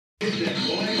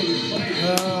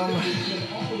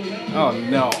Oh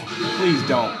no, please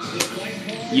don't.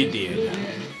 You did.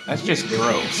 That's just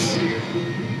gross.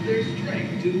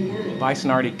 Bison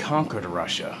already conquered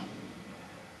Russia,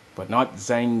 but not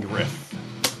Zangief.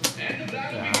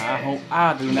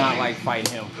 I do not like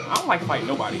fighting him. I don't like fighting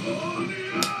nobody.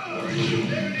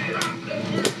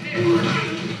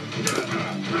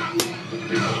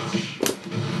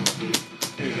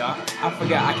 There you go. I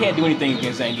forgot. I can't do anything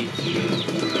against Zangief.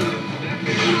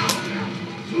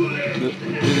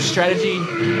 The strategy.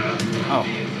 Oh.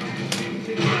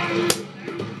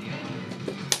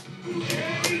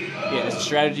 Yeah, the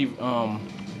strategy.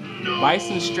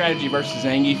 Bison's strategy versus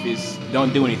Zangief is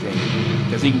don't do anything,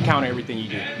 because he can counter everything you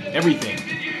do. Everything.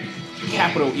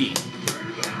 Capital E.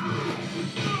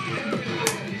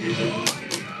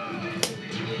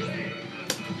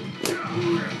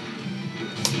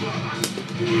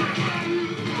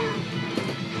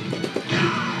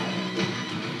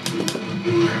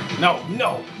 No,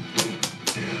 no.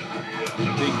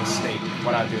 Big mistake.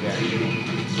 Why'd I do that?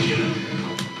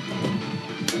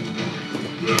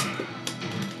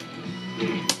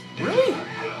 Really?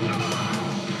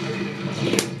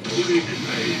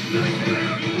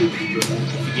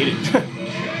 Forget it.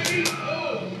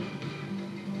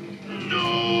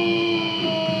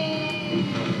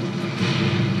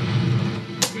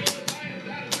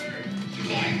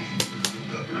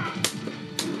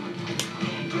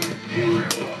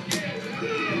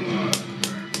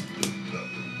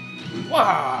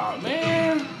 Wow,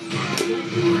 man.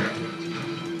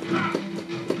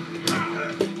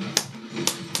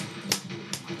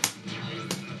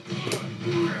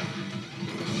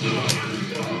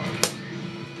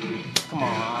 Come on.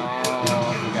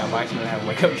 We got Bison to have a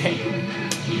wake up game.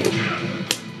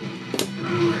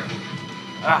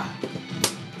 Ah.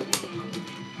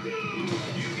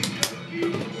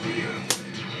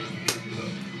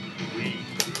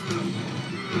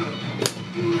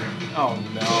 Oh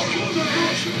no.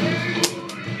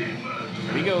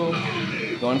 Here we go.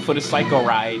 Going for the psycho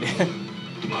ride.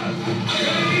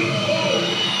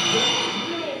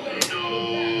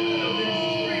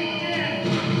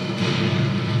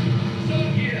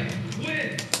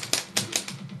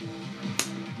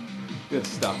 Good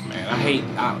stuff, man. I hate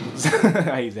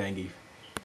Zangief.